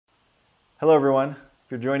Hello everyone. If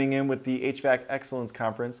you're joining in with the HVAC Excellence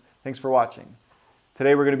Conference, thanks for watching.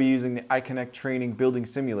 Today we're going to be using the iConnect training building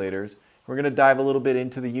simulators. We're going to dive a little bit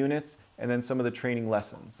into the units and then some of the training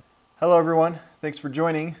lessons. Hello everyone. Thanks for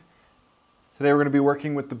joining. Today we're going to be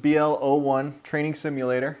working with the BL01 training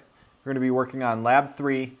simulator. We're going to be working on Lab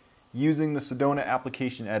 3 using the Sedona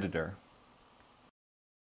Application Editor.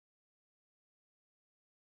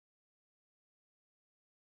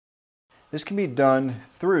 This can be done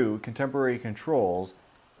through contemporary controls,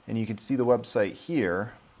 and you can see the website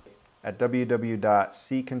here at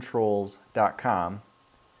www.ccontrols.com.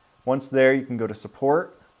 Once there, you can go to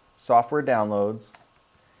Support, Software Downloads.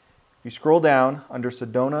 If you scroll down under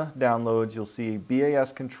Sedona Downloads, you'll see a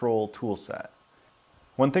BAS Control toolset.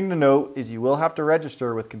 One thing to note is you will have to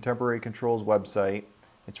register with Contemporary Controls website.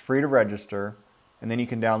 It's free to register, and then you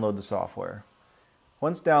can download the software.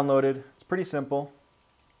 Once downloaded, it's pretty simple.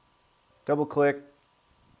 Double-click,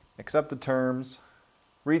 accept the terms,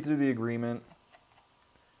 read through the agreement,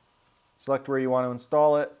 select where you want to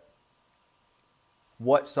install it,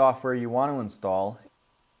 what software you want to install,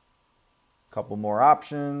 a couple more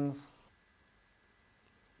options,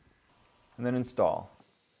 and then install.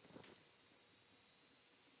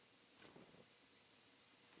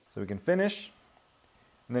 So we can finish,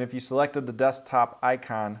 and then if you selected the desktop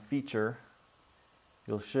icon feature,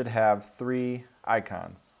 you should have 3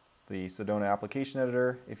 icons. The Sedona Application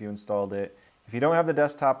Editor, if you installed it. If you don't have the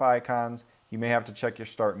desktop icons, you may have to check your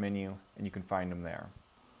Start menu, and you can find them there.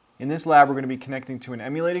 In this lab, we're going to be connecting to an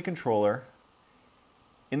emulated controller.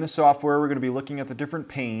 In the software, we're going to be looking at the different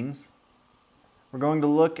panes. We're going to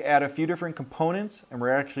look at a few different components, and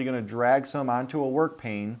we're actually going to drag some onto a work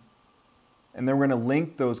pane, and then we're going to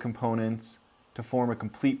link those components to form a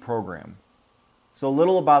complete program. So a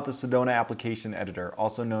little about the Sedona Application Editor,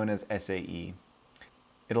 also known as SAE.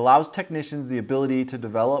 It allows technicians the ability to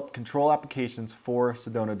develop control applications for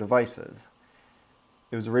Sedona devices.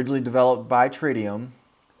 It was originally developed by Tridium,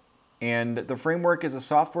 and the framework is a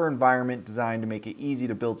software environment designed to make it easy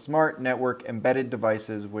to build smart network embedded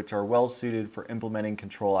devices which are well suited for implementing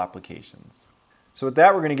control applications. So with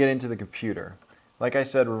that, we're going to get into the computer. Like I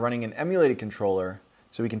said, we're running an emulated controller,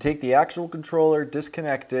 so we can take the actual controller,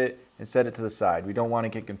 disconnect it, and set it to the side. We don't want to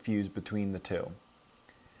get confused between the two.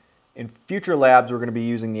 In future labs, we're going to be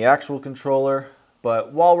using the actual controller,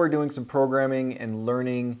 but while we're doing some programming and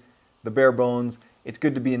learning the bare bones, it's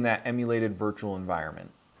good to be in that emulated virtual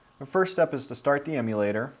environment. The first step is to start the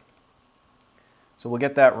emulator. So we'll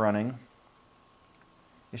get that running.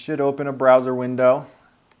 It should open a browser window,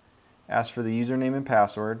 ask for the username and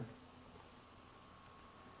password,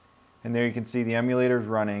 and there you can see the emulator is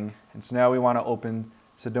running. And so now we want to open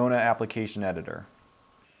Sedona Application Editor.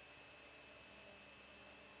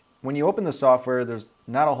 When you open the software, there's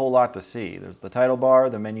not a whole lot to see. There's the title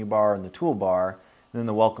bar, the menu bar, and the toolbar, and then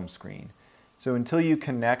the welcome screen. So until you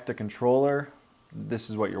connect a controller, this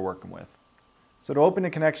is what you're working with. So to open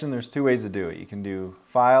a connection, there's 2 ways to do it. You can do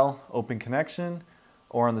File, Open Connection,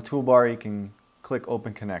 or on the toolbar you can click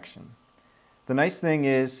Open Connection. The nice thing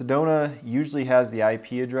is Sedona usually has the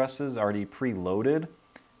IP addresses already preloaded,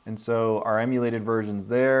 and so our emulated version's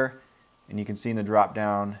there. And you can see in the drop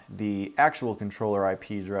down, the actual controller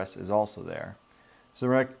IP address is also there. So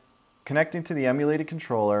we're connecting to the emulated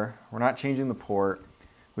controller. We're not changing the port.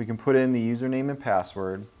 We can put in the username and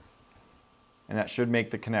password, and that should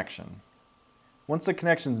make the connection. Once the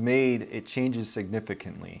connection's made, it changes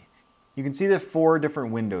significantly. You can see the 4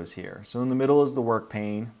 different windows here. So in the middle is the work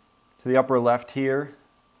pane. To the upper left here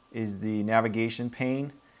is the navigation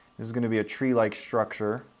pane. This is going to be a tree-like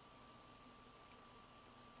structure.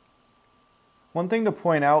 One thing to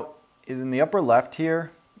point out is in the upper left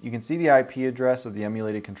here, you can see the IP address of the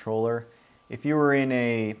emulated controller. If you were in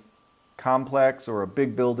a complex or a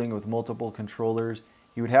big building with multiple controllers,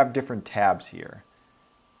 you would have different tabs here.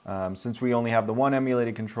 Since we only have the one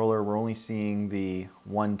emulated controller, we're only seeing the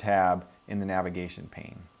one tab in the navigation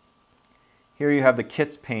pane. Here you have the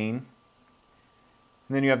kits pane,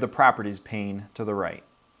 and then you have the properties pane to the right.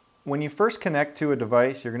 When you first connect to a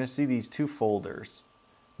device, you're going to see these 2 folders.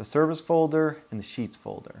 The service folder and the sheets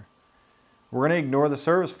folder. We're going to ignore the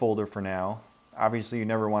service folder for now. Obviously you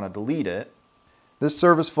never want to delete it. This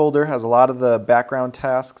service folder has a lot of the background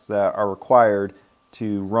tasks that are required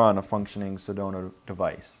to run a functioning Sedona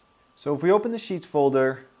device. So if we open the sheets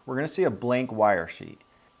folder, we're going to see a blank Wiresheet.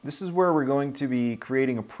 This is where we're going to be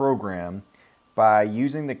creating a program by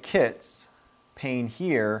using the kits pane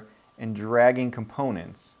here and dragging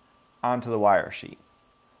components onto the Wiresheet.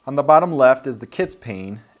 On the bottom left is the kits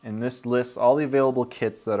pane, and this lists all the available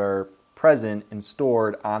kits that are present and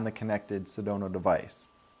stored on the connected Sedona device.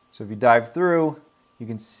 So if you dive through, You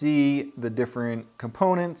can see the different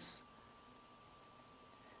components.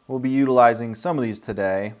 We'll be utilizing some of these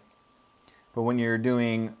today, but when you're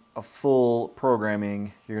doing a full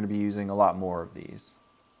programming, you're going to be using a lot more of these.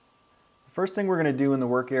 The first thing we're going to do in the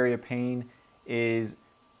work area pane is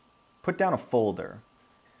put down a folder.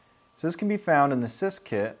 So this can be found in the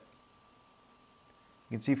syskit.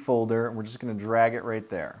 You can see folder, and we're just going to drag it right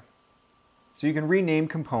there. So you can rename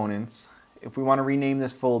components. If we want to rename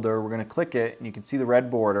this folder, we're going to click it, and you can see the red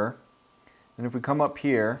border. And if we come up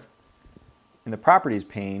here in the properties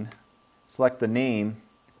pane, select the name,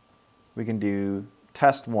 we can do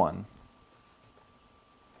test 1.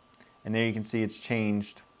 And there you can see it's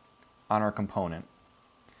changed on our component.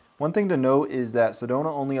 One thing to note is that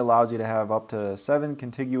Sedona only allows you to have up to 7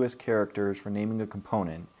 contiguous characters for naming a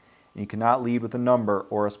component, and you cannot lead with a number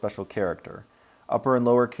or a special character. Upper and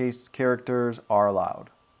lowercase characters are allowed.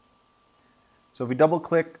 So if we double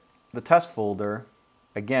click the test folder,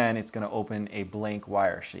 again it's going to open a blank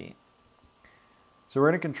Wiresheet. So we're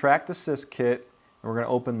going to contract the syskit, and we're going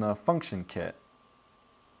to open the function kit.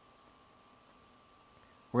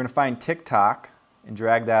 We're going to find TikTok and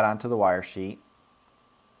drag that onto the Wiresheet.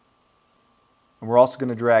 And we're also going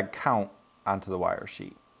to drag count onto the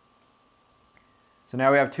Wiresheet. So now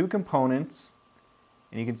we have 2 components,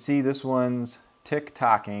 and you can see this one's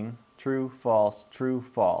tick-tocking, true, false, true,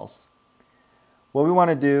 false. What we want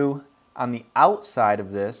to do on the outside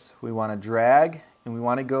of this, we want to drag and we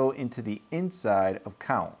want to go into the inside of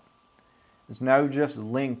count. And so now we've just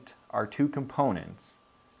linked our 2 components.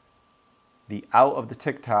 The out of the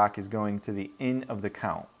tick-tock is going to the in of the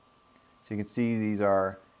count. So you can see these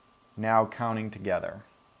are now counting together.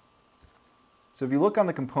 So if you look on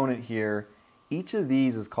the component here, each of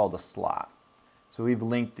these is called a slot. So we've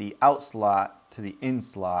linked the out slot to the in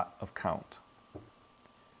slot of count.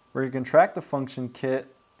 We're going to contract the function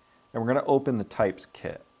kit, and we're going to open the types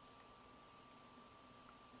kit.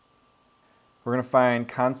 We're going to find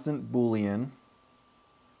constant Boolean.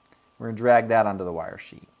 We're going to drag that onto the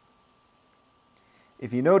Wiresheet.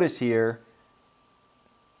 If you notice here,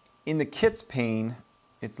 in the kits pane,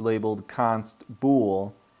 it's labeled const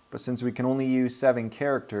bool, but since we can only use 7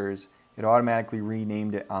 characters, it automatically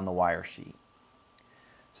renamed it on the Wiresheet.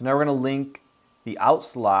 So now we're going to link the out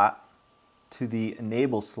slot to the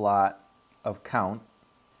enable slot of count.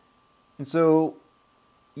 And so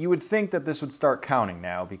you would think that this would start counting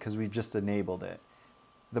now because we've just enabled it.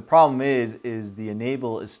 The problem is the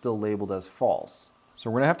enable is still labeled as false. So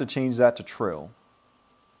we're going to have to change that to true.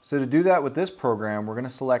 So to do that with this program, we're going to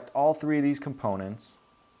select all 3 of these components.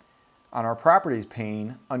 On our properties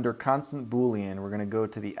pane, under constant Boolean, we're going to go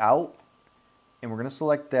to the out, and we're going to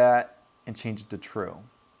select that and change it to true.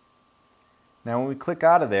 Now when we click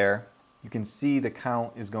out of there, you can see the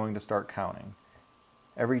count is going to start counting.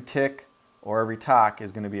 Every tick or every tock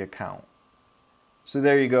is going to be a count. So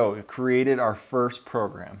there you go, we've created our first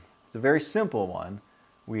program. It's a very simple one.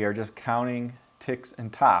 We are just counting ticks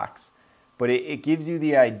and tocks, but it gives you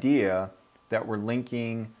the idea that we're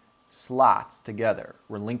linking slots together.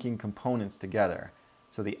 We're linking components together.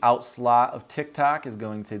 So the out slot of TikTok is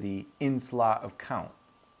going to the in slot of count.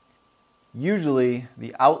 Usually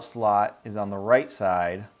the out slot is on the right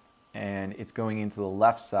side and it's going into the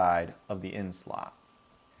left side of the in slot.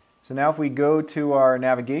 So now if we go to our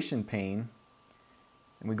navigation pane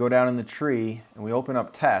and we go down in the tree and we open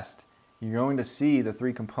up test, you're going to see the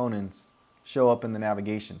 3 components show up in the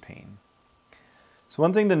navigation pane. So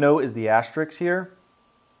one thing to note is the asterisk here.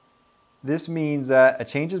 This means that a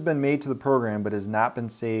change has been made to the program but has not been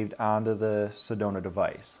saved onto the Sedona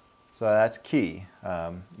device. So that's key.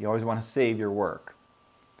 You always want to save your work.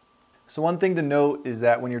 So one thing to note is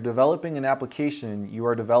that when you're developing an application, you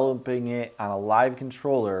are developing it on a live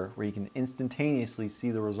controller where you can instantaneously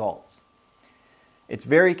see the results. It's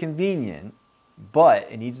very convenient,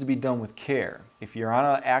 but it needs to be done with care. If you're on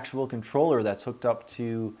an actual controller that's hooked up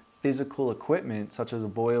to physical equipment such as a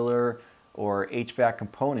boiler or HVAC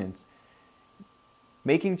components,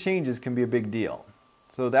 making changes can be a big deal.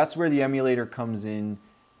 So that's where the emulator comes in.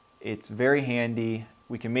 It's very handy.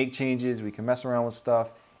 We can make changes, we can mess around with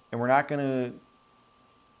stuff, and we're not going to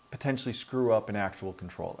potentially screw up an actual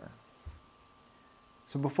controller.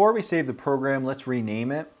 So before we save the program, let's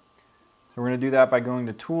rename it. So we're going to do that by going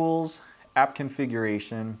to Tools, App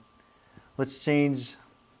Configuration. Let's change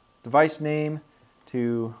device name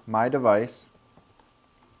to My Device.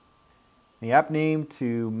 The app name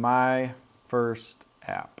to My First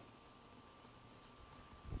App.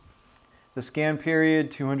 The scan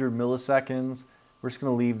period, 200 milliseconds. We're just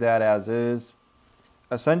going to leave that as is.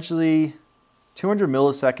 Essentially, 200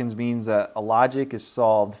 milliseconds means that a logic is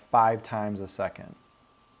solved 5 times a second.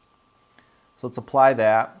 So let's apply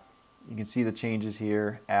that. You can see the changes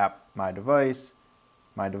here, app, my device,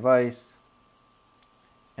 and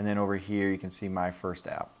then over here you can see my first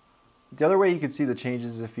app. The other way you can see the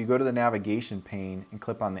changes is if you go to the navigation pane and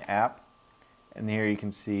click on the app, and here you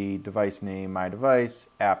can see device name, my device,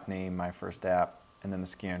 app name, my first app, and then the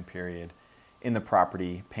scan period in the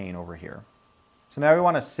property pane over here. So now we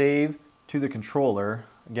want to save to the controller.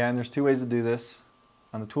 Again, there's two ways to do this.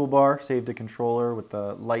 On the toolbar, save to controller with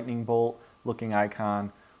the lightning bolt looking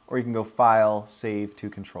icon, or you can go File, Save to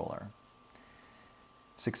Controller.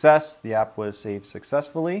 Success, the app was saved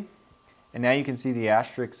successfully, and now you can see the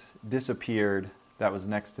asterisk disappeared that was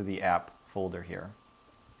next to the app folder here.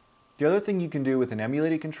 The other thing you can do with an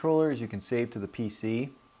emulated controller is you can save to the PC.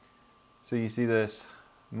 So you see this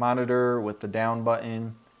monitor with the down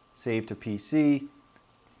button, save to PC. You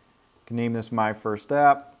can name this My First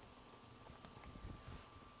App.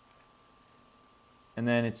 And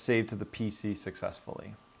then it's saved to the PC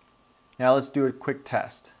successfully. Now let's do a quick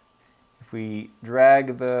test. If we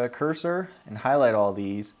drag the cursor and highlight all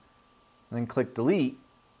these, and then click delete,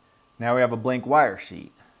 now we have a blank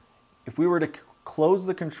Wiresheet. If we were to close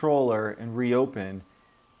the controller and reopen,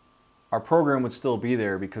 our program would still be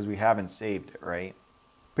there because we haven't saved it, right?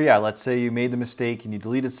 But yeah, let's say you made the mistake and you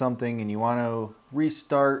deleted something and you want to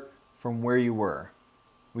restart from where you were.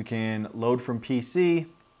 We can load from PC,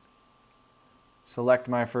 select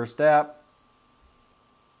My First App,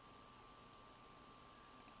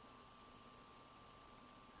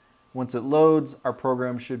 once it loads, our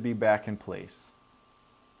program should be back in place.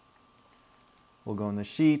 We'll go in the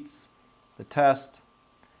Sheets, the Test,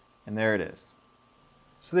 and there it is.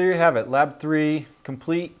 So there you have it, Lab 3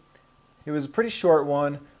 complete. It was a pretty short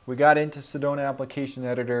one. We got into Sedona Application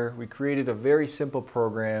Editor. We created a very simple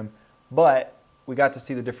program, but we got to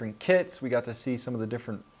see the different kits. We got to see some of the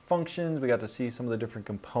different functions. We got to see some of the different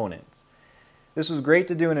components. This was great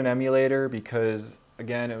to do in an emulator because,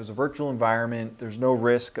 again, it was a virtual environment. There's no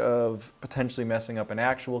risk of potentially messing up an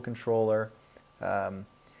actual controller. The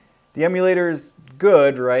emulator is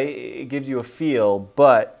good, right? It gives you a feel,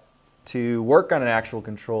 but to work on an actual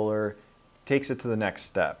controller takes it to the next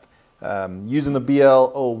step. Using the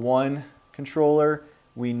BL01 controller,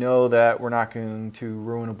 we know that we're not going to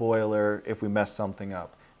ruin a boiler if we mess something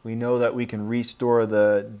up. We know that we can restore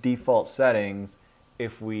the default settings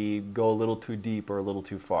if we go a little too deep or a little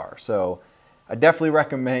too far. So I definitely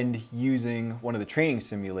recommend using one of the training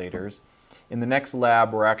simulators. In the next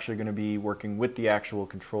lab, we're actually going to be working with the actual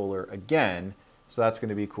controller again, so that's going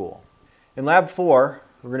to be cool. In Lab 4,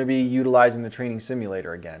 we're going to be utilizing the training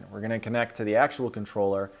simulator again. We're going to connect to the actual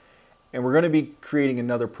controller, and we're going to be creating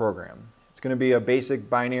another program. It's going to be a basic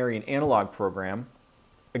binary and analog program.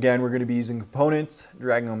 Again, we're going to be using components,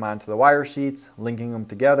 dragging them onto the Wiresheets, linking them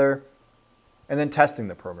together, and then testing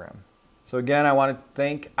the program. So again, I want to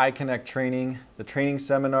thank iConnect Training. The training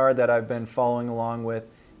seminar that I've been following along with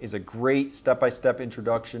is a great step-by-step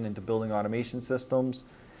introduction into building automation systems.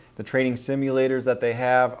 The training simulators that they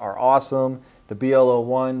have are awesome. The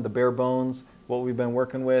BL01, the bare bones, what we've been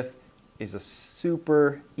working with, is a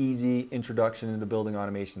super easy introduction into building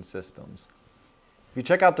automation systems. If you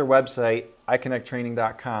check out their website,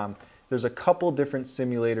 iConnectTraining.com, there's a couple different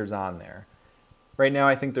simulators on there. Right now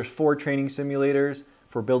I think there's 4 training simulators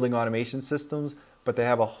for building automation systems, but they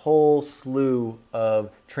have a whole slew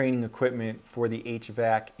of training equipment for the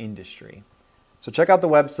HVAC industry. So check out the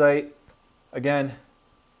website. Again,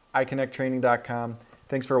 iConnectTraining.com.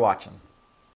 Thanks for watching.